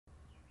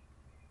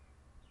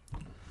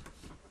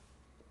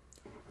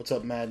What's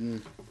up,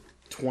 Madden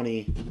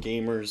 20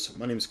 gamers?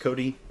 My name is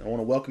Cody. I want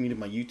to welcome you to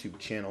my YouTube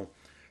channel.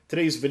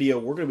 Today's video,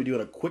 we're going to be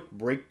doing a quick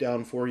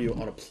breakdown for you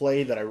on a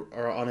play that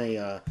on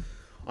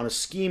a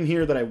scheme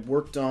here that I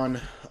worked on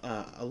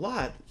a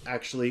lot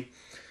actually,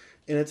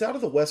 and it's out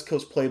of the West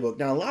Coast playbook.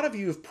 Now, a lot of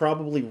you have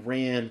probably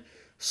ran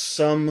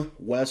some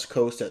West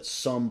Coast at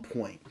some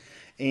point,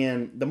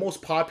 and the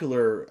most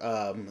popular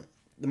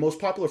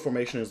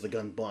formation is the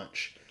gun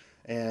bunch.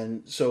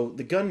 And so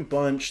the gun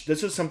bunch,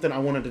 this is something I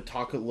wanted to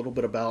talk a little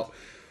bit about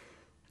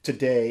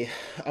today.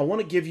 I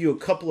want to give you a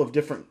couple of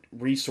different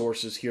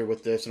resources here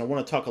with this, and I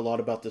want to talk a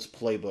lot about this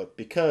playbook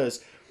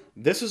because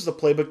this is the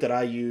playbook that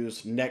I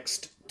use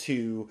next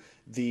to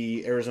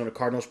the Arizona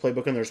Cardinals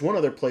playbook, and there's one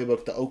other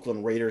playbook, the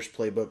Oakland Raiders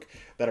playbook,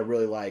 that I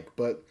really like.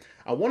 But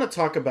I want to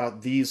talk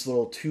about these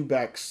little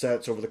two-back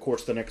sets over the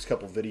course of the next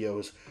couple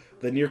videos.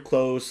 The near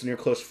close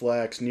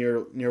flex,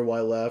 near Y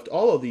left,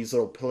 all of these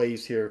little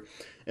plays here.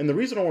 And the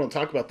reason I want to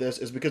talk about this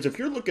is because if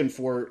you're looking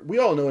for, we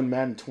all know in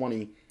Madden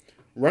 20,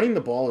 running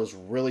the ball is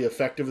really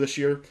effective this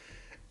year.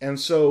 And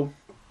so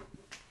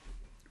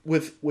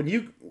when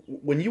you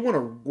want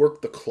to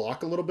work the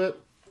clock a little bit,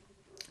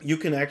 you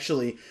can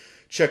actually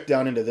check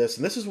down into this.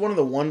 And this is one of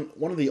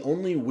the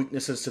only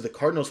weaknesses to the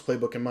Cardinals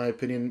playbook, in my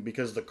opinion,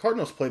 because the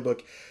Cardinals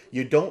playbook,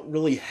 you don't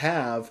really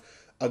have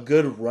a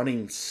good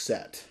running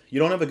set. You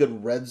don't have a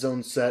good red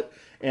zone set.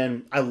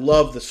 And I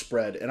love the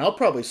spread, and I'll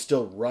probably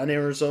still run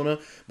Arizona,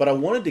 but I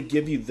wanted to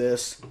give you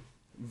this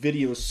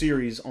video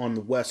series on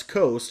the West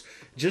Coast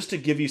just to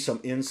give you some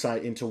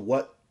insight into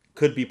what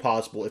could be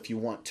possible if you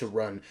want to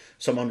run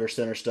some under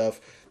center stuff.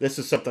 This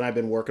is something I've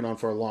been working on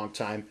for a long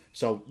time.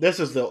 So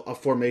this is a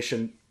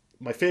formation.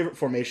 My favorite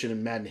formation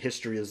in Madden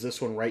history is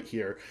this one right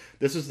here.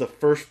 This is the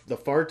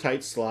far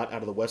tight slot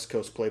out of the West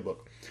Coast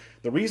playbook.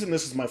 The reason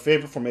this is my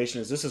favorite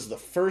formation is this is the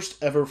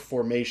first ever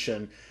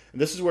formation.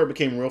 And this is where it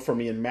became real for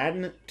me in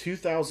Madden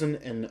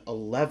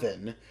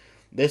 2011.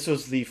 This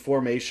was the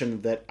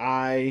formation that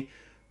I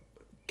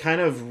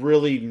kind of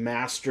really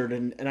mastered,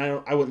 and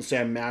I wouldn't say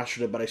I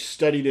mastered it, but I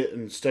studied it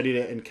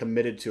and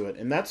committed to it.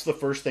 And that's the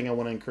first thing I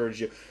want to encourage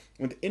you.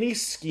 With any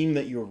scheme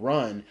that you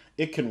run,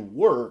 it can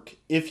work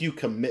if you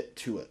commit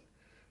to it.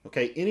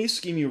 Okay, any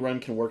scheme you run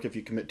can work if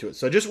you commit to it.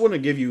 So I just want to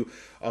give you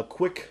a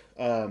quick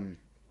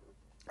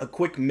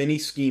mini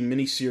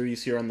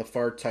series here on the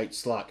far tight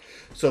slot.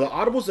 So the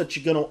audibles that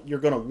you're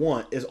gonna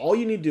want is all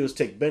you need to do is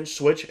take bench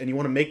switch, and you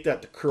want to make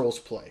that the curls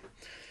play.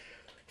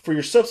 For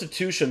your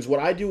substitutions, what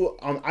I do,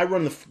 I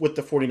run with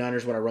the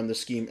 49ers when I run the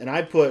scheme, and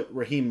I put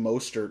Raheem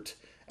Mostert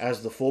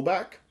as the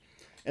fullback.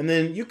 And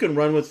then you can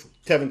run with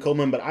Tevin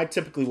Coleman, but I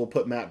typically will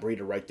put Matt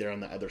Breida right there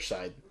on the other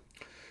side.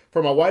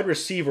 For my wide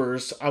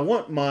receivers, I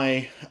want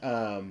my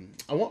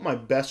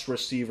best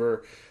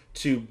receiver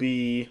to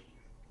be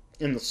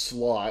in the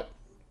slot.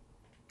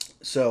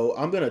 So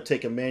I'm going to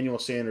take Emmanuel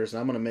Sanders, and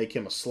I'm going to make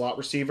him a slot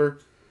receiver.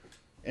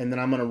 And then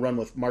I'm going to run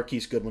with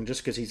Marquise Goodwin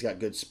just because he's got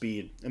good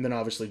speed. And then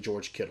obviously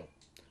George Kittle.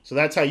 So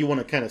that's how you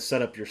want to kind of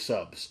set up your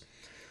subs.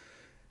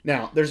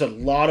 Now, there's a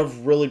lot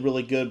of really,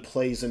 really good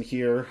plays in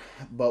here,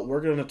 but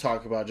we're going to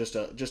talk about just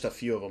a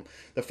few of them.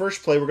 The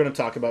first play we're going to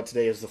talk about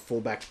today is the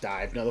fullback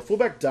dive. Now, the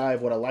fullback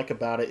dive, what I like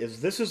about it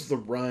is this is the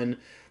run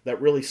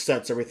that really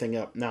sets everything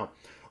up. Now,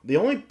 the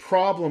only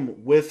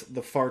problem with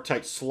the far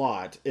tight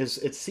slot is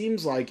it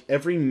seems like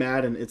every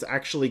Madden it's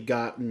actually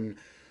gotten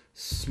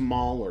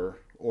smaller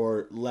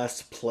or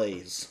less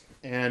plays.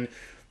 And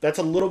that's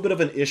a little bit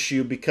of an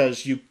issue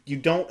because you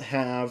don't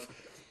have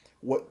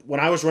when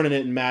I was running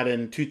it in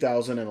Madden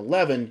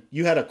 2011,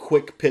 you had a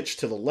quick pitch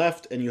to the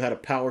left and you had a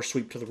power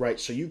sweep to the right.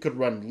 So you could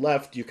run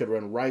left, you could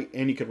run right,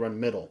 and you could run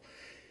middle.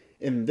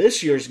 In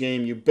this year's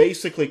game, you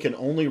basically can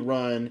only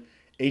run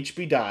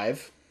HB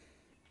dive.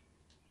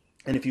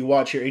 And if you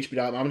watch here, HB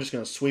dive, I'm just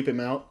going to sweep him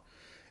out.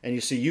 And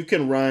you see you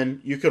can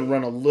run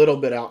a little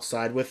bit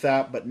outside with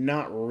that, but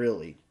not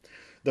really.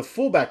 The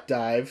fullback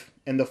dive,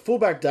 and the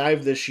fullback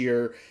dive this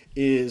year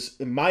is,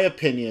 in my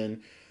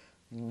opinion,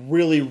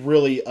 really,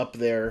 really up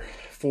there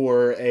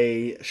for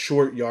a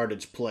short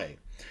yardage play.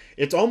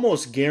 It's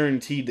almost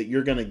guaranteed that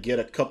you're going to get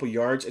a couple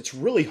yards. It's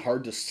really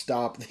hard to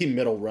stop the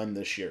middle run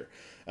this year.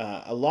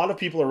 A lot of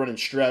people are running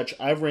stretch.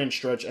 I've ran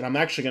stretch, and I'm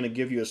actually going to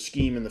give you a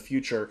scheme in the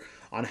future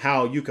on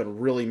how you can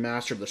really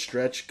master the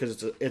stretch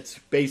because it's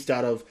based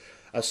out of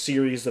a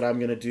series that I'm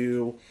going to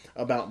do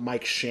about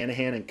Mike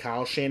Shanahan and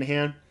Kyle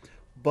Shanahan.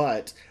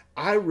 But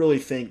I really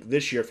think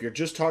this year, if you're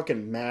just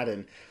talking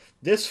Madden,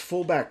 this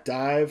fullback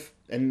dive,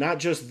 and not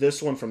just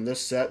this one from this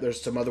set,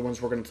 there's some other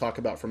ones we're going to talk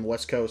about from the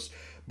West Coast,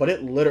 but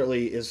it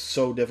literally is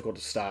so difficult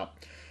to stop.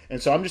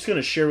 And so I'm just going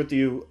to share with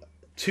you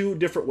two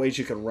different ways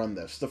you can run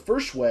this. The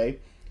first way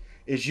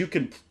is you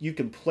can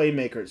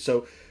playmaker.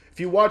 So if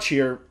you watch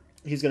here,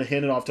 he's going to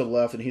hand it off to the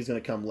left, and he's going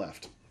to come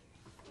left.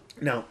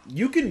 Now,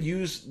 you can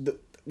use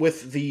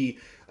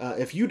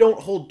if you don't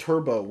hold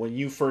turbo when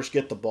you first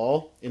get the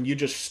ball, and you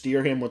just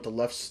steer him with the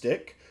left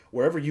stick,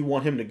 wherever you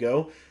want him to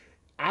go,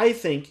 I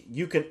think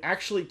you can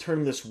actually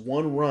turn this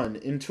one run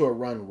into a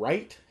run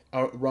right,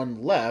 a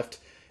run left,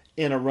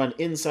 and a run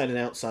inside and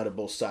outside of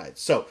both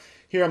sides. So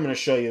here I'm going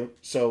to show you.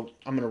 So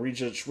I'm going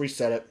to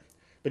reset it.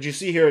 But you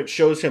see here it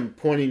shows him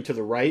pointing to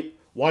the right.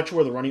 Watch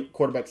where the running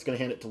quarterback's going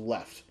to hand it to the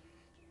left.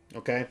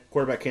 Okay?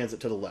 Quarterback hands it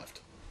to the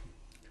left.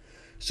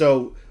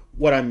 So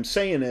what I'm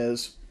saying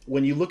is,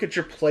 when you look at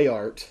your play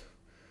art,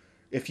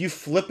 if you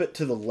flip it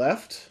to the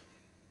left,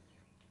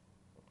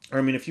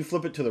 if you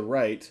flip it to the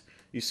right,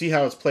 you see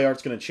how his play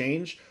art's going to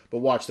change? But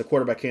watch, the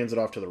quarterback hands it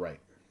off to the right.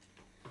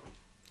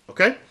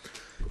 Okay?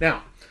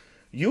 Now,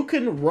 you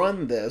can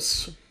run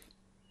this.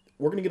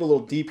 We're going to get a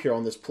little deep here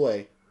on this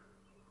play.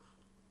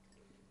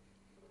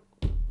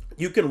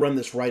 You can run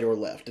this right or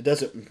left. It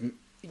doesn't...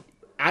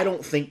 I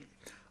don't think...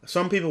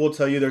 Some people will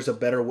tell you there's a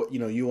better...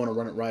 you want to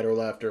run it right or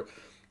left. Or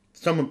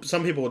some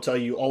people will tell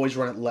you always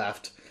run it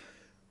left.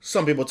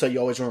 Some people tell you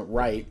always run it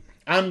right.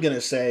 I'm going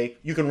to say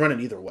you can run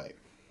it either way.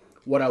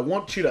 What I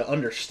want you to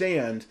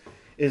understand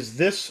is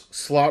this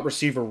slot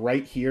receiver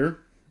right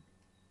here.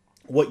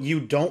 What you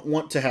don't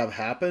want to have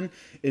happen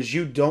is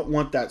you don't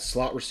want that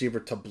slot receiver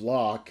to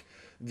block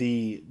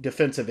the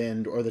defensive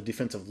end or the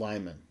defensive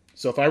lineman.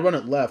 So if I run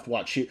it left,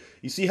 watch.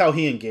 You see how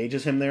he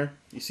engages him there?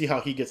 You see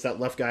how he gets that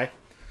left guy?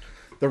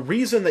 The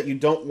reason that you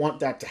don't want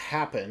that to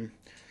happen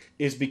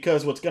is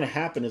because what's going to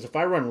happen is if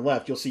I run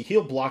left, you'll see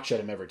he'll block shed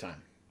him every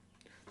time.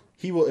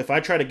 He will. If I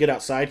try to get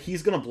outside,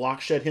 he's going to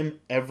block shed him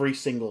every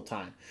single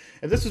time.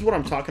 And this is what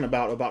I'm talking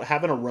about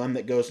having a run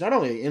that goes not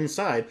only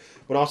inside,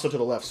 but also to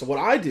the left. So what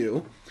I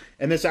do,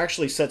 and this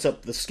actually sets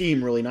up the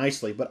scheme really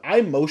nicely, but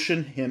I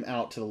motion him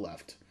out to the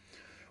left.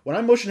 When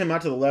I motion him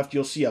out to the left,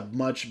 you'll see a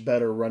much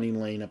better running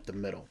lane up the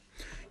middle.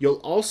 You'll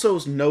also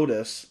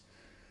notice,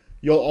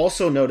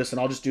 and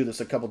I'll just do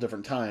this a couple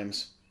different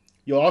times,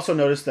 you'll also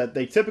notice that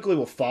they typically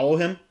will follow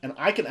him, and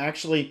I can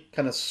actually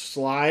kind of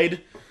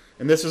slide.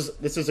 And this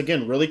is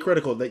again really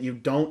critical that you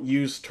don't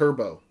use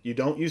turbo. You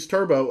don't use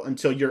turbo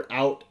until you're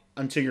out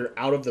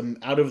of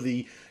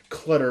the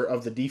clutter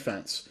of the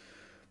defense.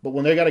 But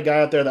when they got a guy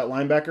out there, that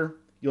linebacker,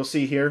 you'll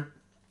see here,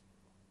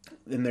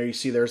 and there you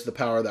see there's the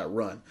power of that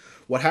run.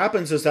 What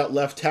happens is that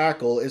left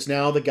tackle is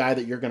now the guy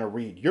that you're going to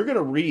read. You're going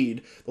to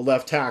read the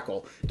left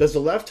tackle. Does the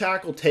left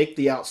tackle take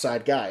the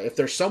outside guy? If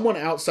there's someone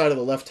outside of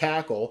the left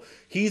tackle,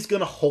 he's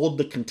going to hold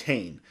the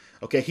contain.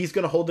 Okay, he's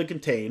going to hold the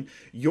contain.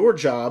 Your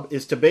job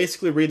is to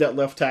basically read that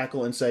left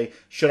tackle and say,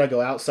 should I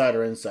go outside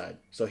or inside?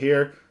 So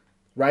here,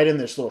 right in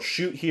this little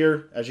chute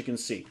here, as you can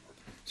see.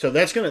 So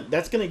that's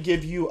gonna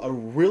give you a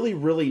really,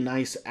 really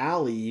nice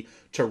alley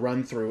to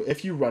run through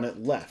if you run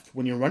it left.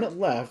 When you run it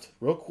left,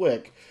 real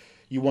quick,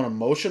 you want to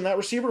motion that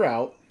receiver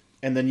out,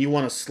 and then you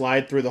want to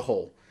slide through the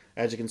hole,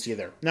 as you can see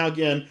there. Now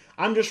again,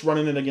 I'm just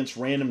running it against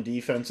random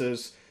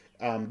defenses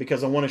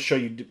because I want to show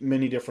you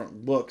many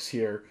different looks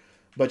here.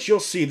 But you'll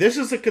see this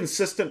is a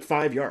consistent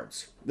 5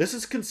 yards. This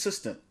is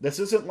consistent. This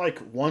isn't like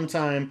one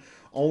time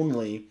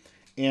only.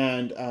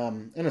 And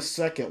in a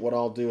second, what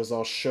I'll do is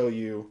I'll show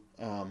you.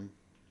 And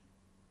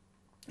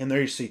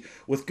there you see,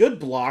 with good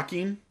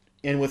blocking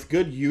and with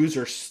good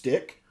user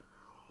stick,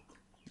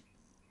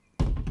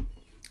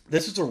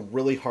 this is a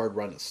really hard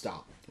run to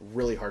stop.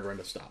 Really hard run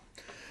to stop.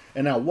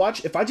 And now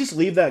watch, if I just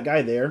leave that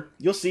guy there,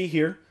 you'll see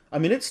here,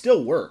 it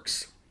still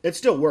works. It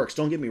still works,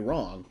 don't get me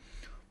wrong.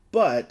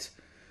 But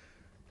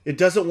it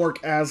doesn't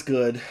work as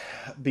good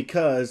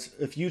because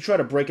if you try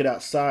to break it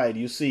outside,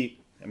 you see,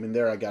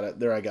 there I got it.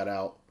 There I got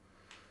out.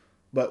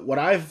 But what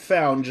I've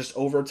found just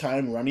over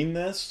time running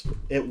this,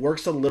 it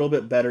works a little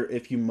bit better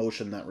if you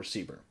motion that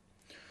receiver.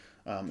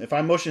 If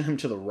I motion him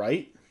to the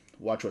right,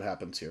 watch what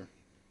happens here.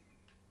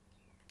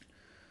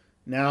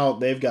 Now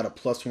they've got a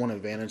 +1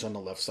 advantage on the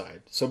left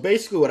side. So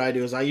basically what I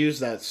do is I use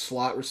that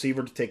slot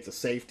receiver to take the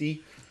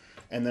safety,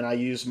 and then I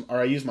use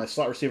my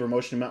slot receiver,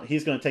 motion him out.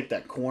 He's going to take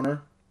that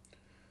corner.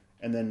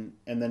 And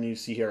then you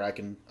see here I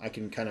can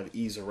kind of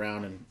ease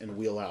around and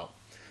wheel out.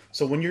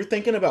 So when you're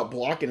thinking about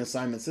blocking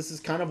assignments, this is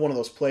kind of one of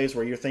those plays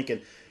where you're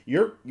thinking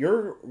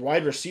your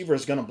wide receiver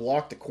is going to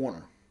block the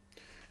corner.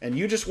 And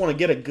you just want to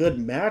get a good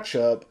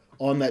matchup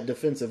on that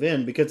defensive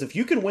end, because if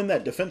you can win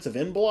that defensive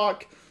end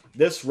block,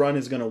 this run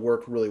is going to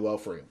work really well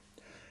for you.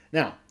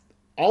 Now,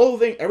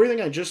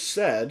 everything I just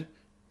said,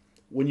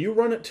 when you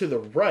run it to the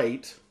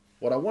right,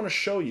 what I want to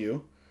show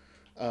you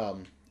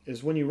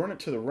is when you run it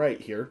to the right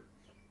here,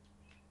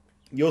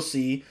 you'll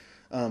see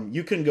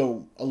you can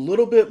go a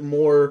little bit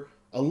more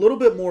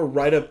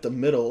right up the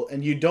middle,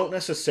 and you don't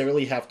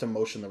necessarily have to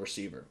motion the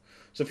receiver.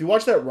 So if you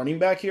watch that running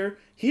back here,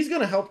 he's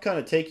going to help kind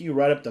of take you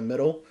right up the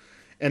middle,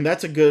 and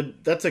that's a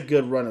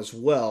good run as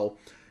well.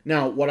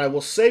 Now, what I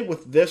will say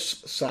with this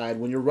side,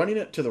 when you're running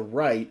it to the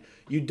right,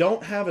 you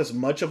don't have as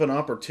much of an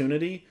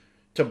opportunity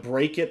to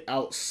break it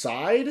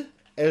outside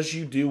as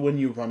you do when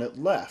you run it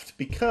left,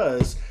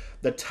 because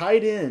the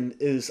tight end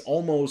is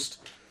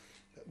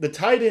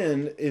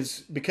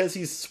because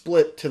he's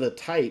split to the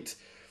tight,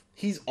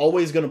 he's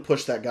always going to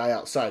push that guy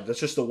outside. That's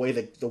just the way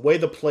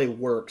the play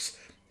works.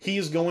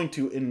 He's going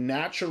to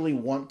naturally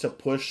want to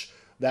push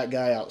that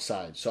guy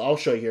outside. So I'll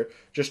show you here.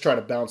 Just try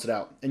to bounce it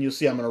out, and you'll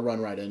see I'm going to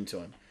run right into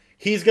him.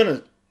 He's going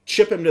to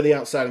chip him to the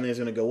outside, and then he's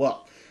going to go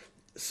up.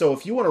 So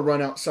if you want to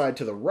run outside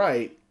to the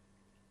right,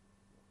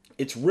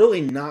 it's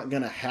really not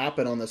going to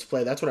happen on this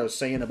play. That's what I was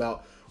saying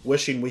about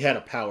wishing we had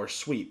a power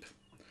sweep.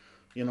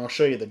 You know, I'll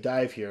show you the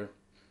dive here.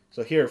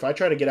 So here, if I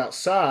try to get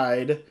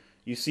outside,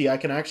 you see I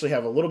can actually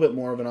have a little bit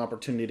more of an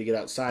opportunity to get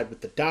outside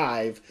with the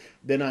dive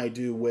than I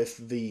do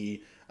with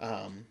the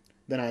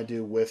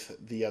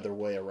other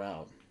way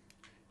around.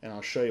 And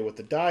I'll show you with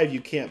the dive,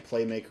 you can't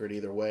playmaker it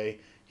either way.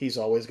 He's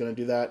always going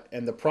to do that.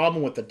 And the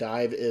problem with the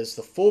dive is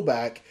the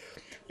fullback,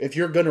 if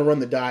you're going to run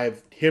the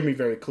dive, hear me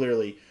very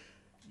clearly,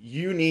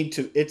 you need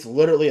to, it's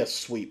literally a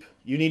sweep.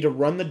 You need to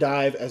run the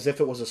dive as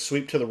if it was a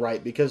sweep to the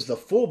right, because the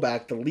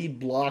fullback, the lead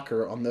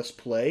blocker on this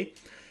play,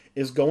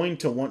 is going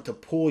to want to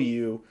pull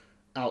you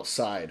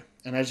outside.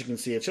 And as you can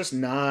see, it's just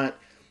not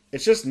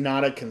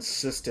a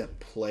consistent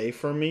play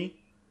for me.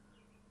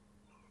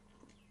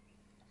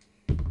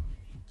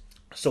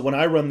 So when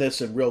I run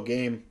this in real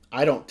game,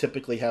 I don't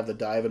typically have the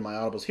dive in my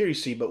audibles. Here you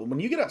see, but when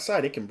you get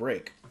outside, it can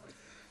break.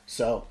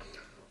 So,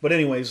 but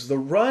anyways, the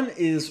run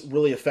is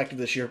really effective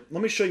this year.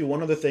 Let me show you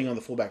one other thing on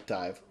the fullback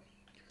dive.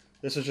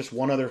 This is just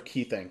one other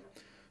key thing.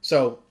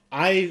 So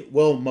I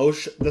will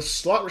motion the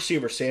slot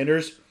receiver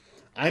Sanders.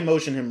 I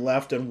motion him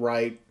left and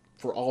right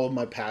for all of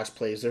my pass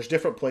plays. There's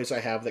different plays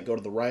I have that go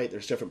to the right.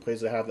 There's different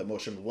plays I have that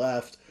motion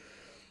left.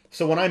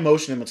 So when I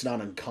motion him, it's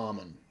not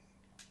uncommon.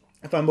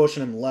 If I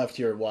motion him left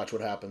here, watch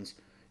what happens.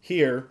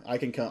 Here, I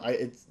can come.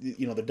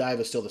 The dive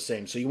is still the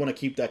same. So you want to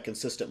keep that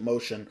consistent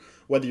motion,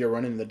 whether you're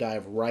running the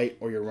dive right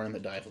or you're running the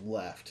dive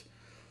left.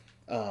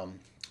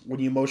 When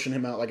you motion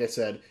him out, like I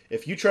said,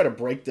 if you try to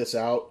break this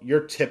out,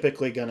 you're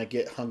typically going to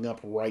get hung up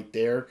right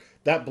there.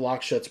 That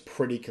block shot's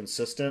pretty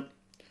consistent.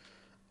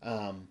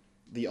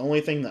 The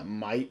only thing that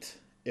might,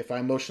 if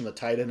I motion the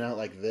tight end out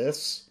like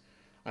this,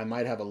 I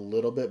might have a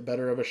little bit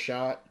better of a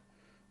shot.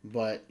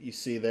 But you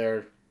see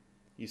there,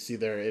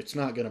 it's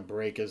not going to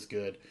break as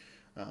good.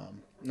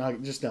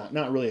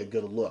 Not really a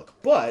good look.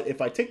 But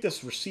if I take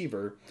this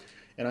receiver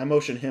and I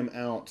motion him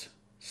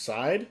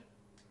outside,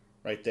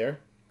 right there,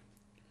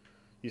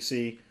 you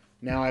see,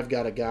 now I've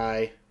got a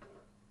guy.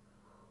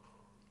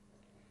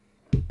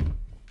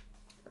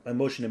 I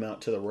motion him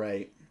out to the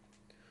right.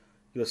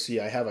 You'll see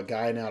I have a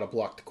guy now to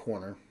block the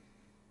corner.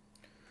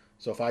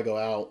 So if I go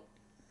out,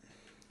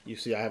 you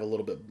see I have a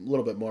little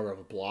bit more of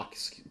a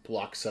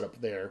block set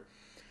up there.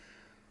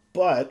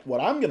 But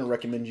what I'm going to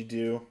recommend you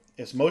do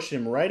is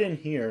motion him right in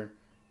here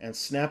and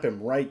snap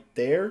him right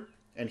there,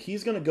 and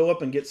he's going to go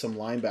up and get some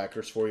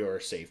linebackers for you or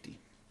a safety.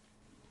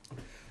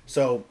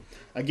 So,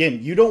 again,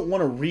 you don't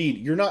want to read.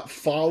 You're not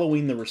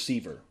following the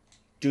receiver.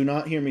 Do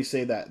not hear me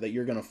say that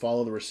you're going to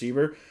follow the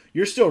receiver.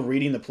 You're still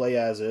reading the play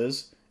as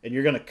is, and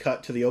you're going to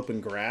cut to the open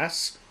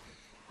grass.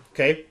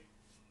 Okay?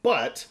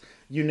 But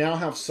you now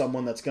have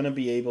someone that's going to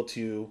be able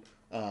to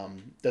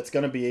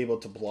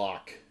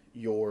block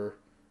your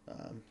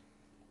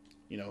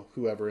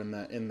whoever in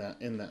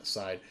that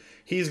side.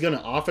 He's going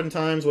to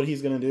oftentimes what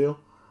he's going to do.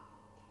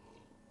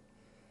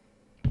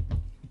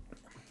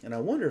 And I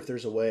wonder if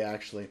there's a way,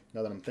 actually,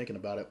 now that I'm thinking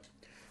about it.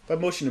 If I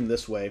motion him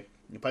this way,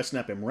 if I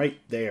snap him right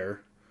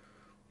there,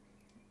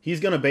 he's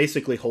going to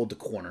basically hold the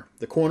corner.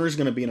 The corner is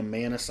going to be in a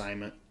man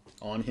assignment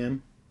on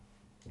him.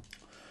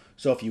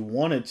 So if you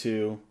wanted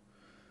to,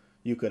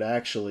 you could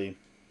actually,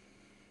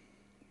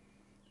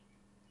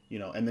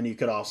 and then you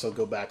could also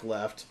go back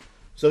left.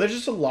 So there's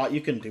just a lot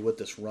you can do with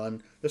this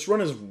run. This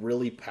run is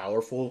really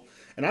powerful.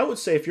 And I would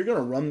say if you're going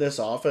to run this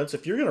offense,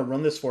 if you're going to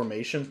run this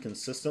formation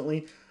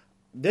consistently,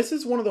 this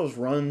is one of those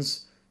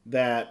runs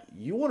that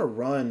you want to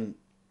run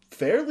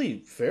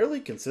fairly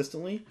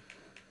consistently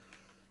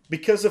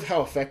because of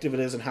how effective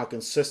it is and how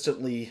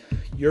consistently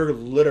you're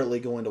literally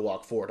going to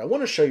walk forward. I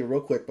want to show you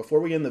real quick before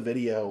we end the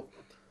video.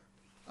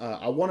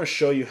 I want to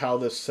show you how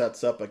this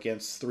sets up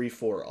against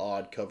 3-4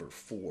 odd cover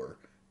 4,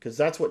 because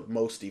that's what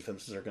most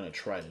defenses are going to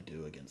try to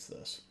do against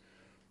this.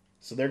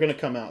 So they're going to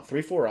come out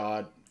 3-4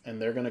 odd,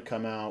 and they're going to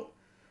come out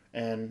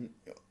in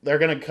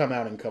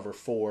cover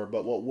 4.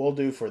 But what we'll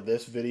do for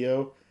this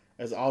video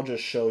is I'll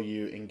just show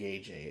you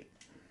engage 8.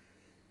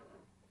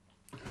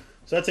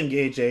 So that's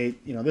engage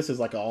 8. This is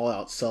like an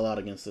all-out sellout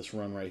against this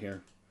run right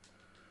here.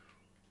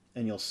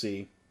 And you'll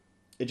see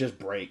it just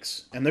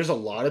breaks. And there's a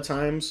lot of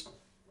times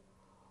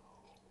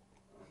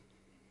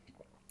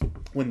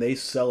when they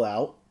sell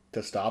out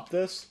to stop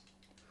this,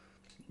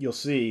 you'll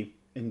see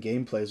in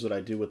gameplays what I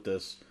do with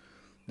this.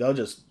 You'll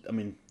just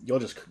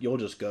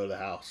go to the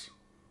house.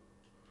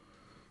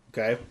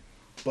 Okay?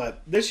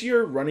 But this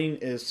year running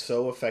is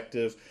so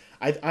effective.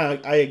 I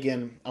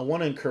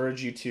want to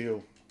encourage you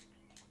to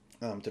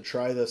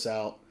try this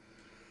out.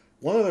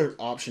 One other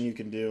option you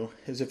can do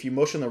is if you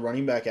motion the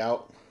running back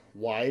out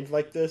wide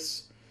like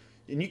this,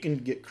 and you can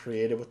get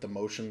creative with the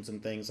motions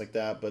and things like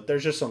that, but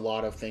there's just a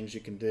lot of things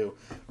you can do.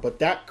 But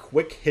that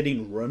quick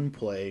hitting run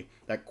play,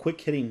 that quick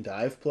hitting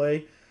dive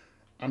play,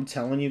 I'm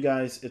telling you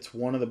guys, it's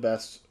one of the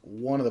best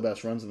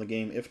runs in the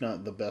game, if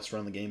not the best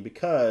run in the game,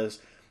 because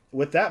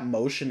with that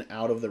motion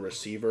out of the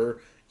receiver,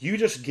 you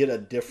just get a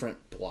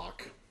different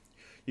block.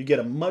 You get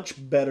a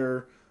much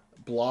better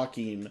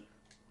blocking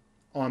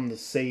on the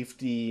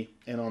safety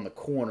and on the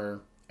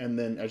corner, And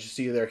then, as you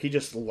see there, he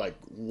just like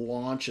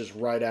launches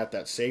right at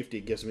that safety.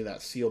 It gives me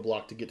that seal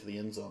block to get to the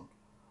end zone.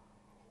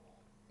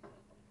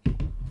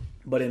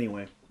 But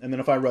anyway, and then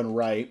if I run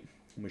right,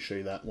 let me show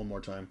you that one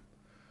more time.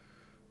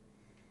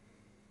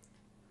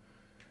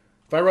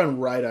 If I run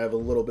right, I have a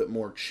little bit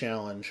more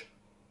challenge.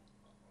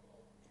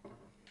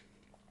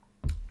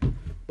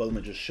 But let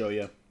me just show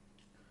you.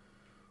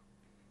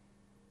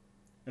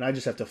 And I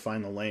just have to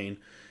find the lane.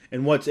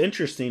 And what's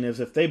interesting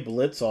is if they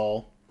blitz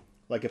all,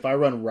 like if I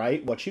run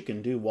right, what you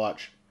can do,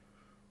 watch,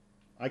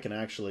 I can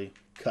actually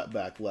cut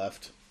back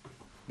left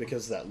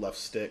because of that left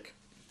stick.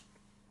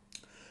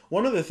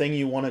 One other thing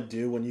you want to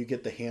do when you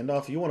get the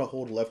handoff, you want to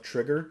hold left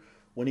trigger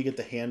when you get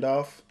the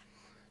handoff,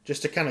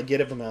 just to kind of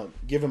give him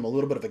a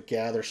little bit of a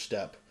gather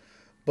step.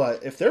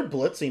 But if they're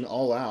blitzing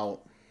all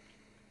out,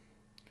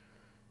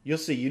 you'll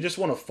see you just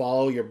want to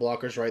follow your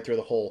blockers right through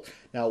the hole.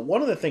 Now,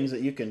 one of the things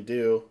that you can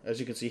do, as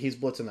you can see, he's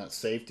blitzing that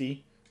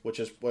safety, which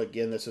is,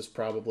 again, this is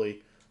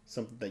probably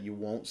something that you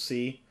won't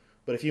see.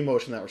 But if you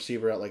motion that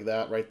receiver out like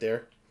that right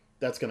there,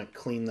 that's going to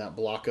clean that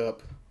block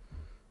up.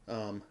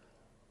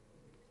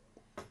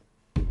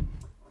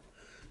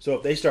 So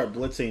if they start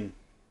blitzing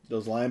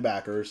those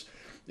linebackers,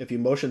 if you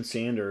motion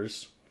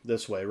Sanders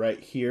this way, right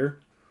here,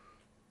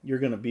 you're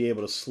going to be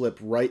able to slip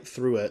right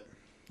through it.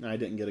 I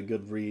didn't get a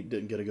good read,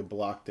 didn't get a good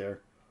block there.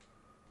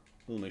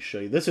 Let me show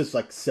you. This is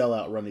like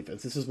sellout run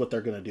defense. This is what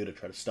they're going to do to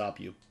try to stop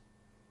you.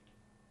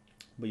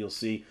 But you'll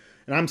see.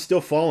 And I'm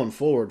still falling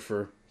forward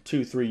for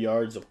 2-3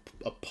 yards of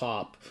a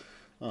pop.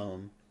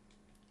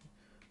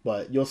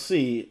 But you'll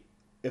see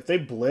if they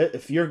blitz,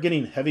 if you're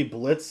getting heavy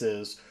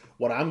blitzes,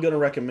 what I'm going to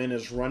recommend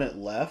is run it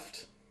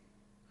left.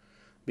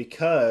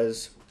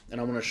 Because, and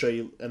I'm going to show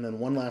you, and then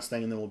one last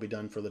thing, and then we'll be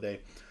done for the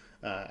day.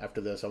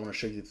 After this, I want to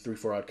show you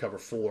 3-4 odd cover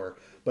 4.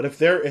 But if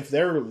they're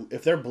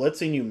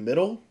blitzing you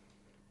middle,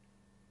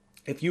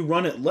 if you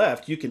run it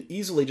left, you can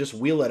easily just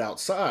wheel it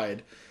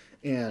outside,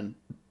 and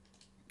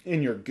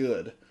you're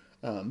good.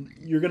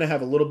 You're going to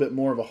have a little bit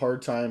more of a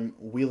hard time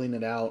wheeling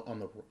it out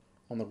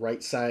on the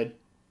right side.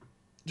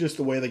 Just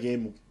the way the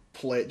game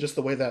play, just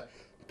the way that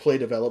play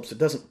develops, it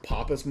doesn't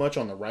pop as much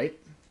on the right.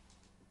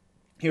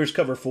 Here's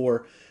cover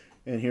 4,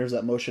 and here's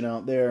that motion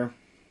out there,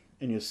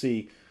 and you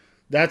see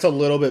that's a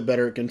little bit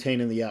better at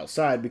containing the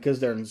outside because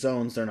they're in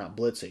zones, they're not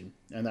blitzing,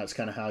 and that's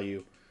kind of how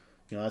you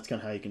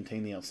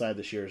contain the outside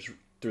this year is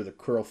through the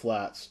curl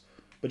flats.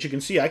 But you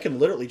can see I can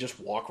literally just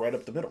walk right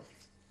up the middle.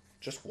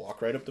 Just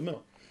walk right up the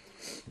middle.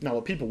 Now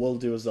what people will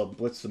do is they'll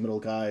blitz the middle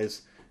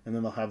guys, and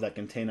then they'll have that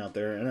contain out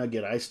there. And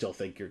again, I still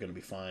think you're going to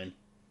be fine.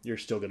 You're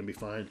still going to be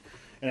fine.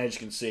 And as you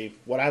can see,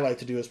 what I like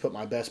to do is put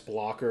my best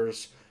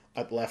blockers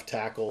at left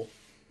tackle,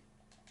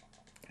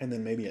 and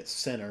then maybe at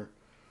center.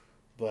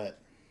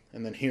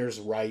 And then here's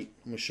right.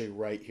 Let me show you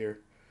right here.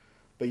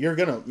 But you're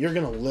gonna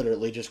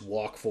literally just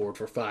walk forward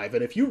for 5.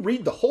 And if you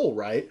read the hole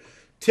right,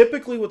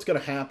 typically what's gonna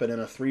happen in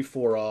a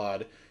 3-4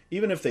 odd,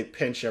 even if they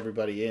pinch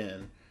everybody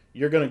in,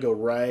 you're gonna go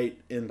right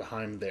in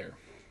behind there.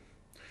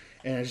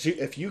 And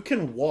if you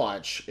can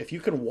watch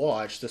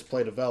this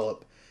play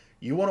develop,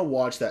 you want to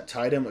watch that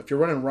tight end. If you're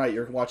running right,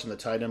 you're watching the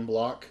tight end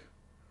block,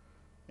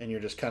 and you're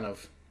just kind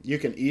of, you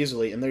can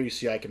easily, and there you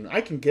see I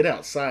can get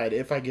outside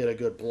if I get a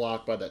good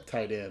block by that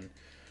tight end.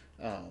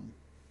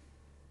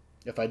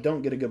 If I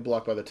don't get a good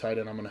block by the tight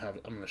end, I'm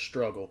gonna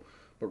struggle.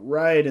 But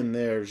right in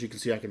there, as you can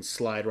see, I can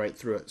slide right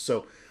through it.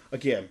 So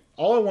again,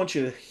 all I want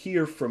you to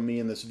hear from me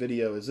in this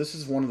video is this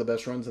is one of the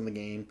best runs in the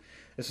game.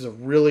 This is a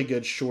really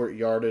good short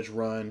yardage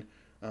run.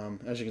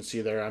 As you can see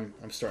there,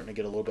 I'm starting to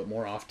get a little bit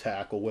more off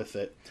tackle with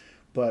it.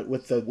 But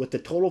with the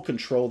total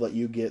control that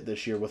you get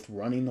this year with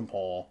running the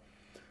ball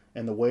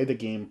and the way the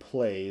game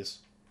plays,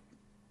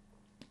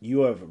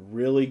 you have a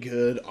really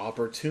good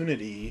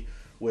opportunity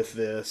with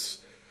this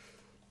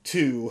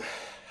to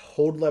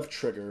hold left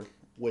trigger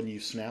when you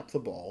snap the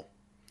ball,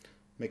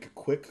 make a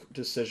quick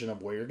decision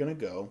of where you're going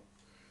to go,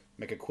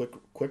 make a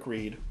quick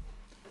read,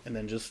 and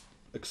then just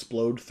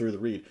explode through the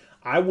read.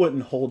 I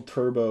wouldn't hold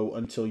turbo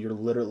until you're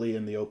literally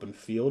in the open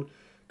field,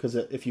 because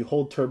if you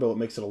hold turbo, it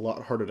makes it a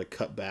lot harder to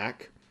cut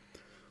back.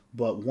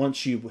 But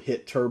once you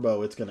hit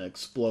turbo, it's going to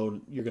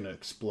explode. You're going to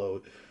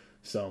explode.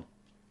 So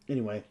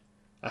anyway,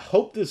 I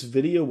hope this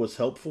video was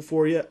helpful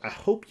for you. I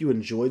hope you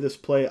enjoy this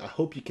play. I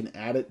hope you can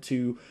add it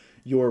to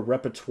your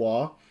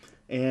repertoire.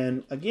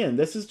 And again,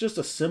 this is just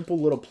a simple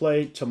little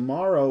play.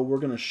 Tomorrow, we're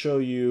going to show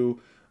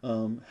you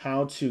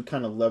how to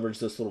kind of leverage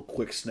this little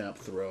quick snap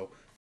throw.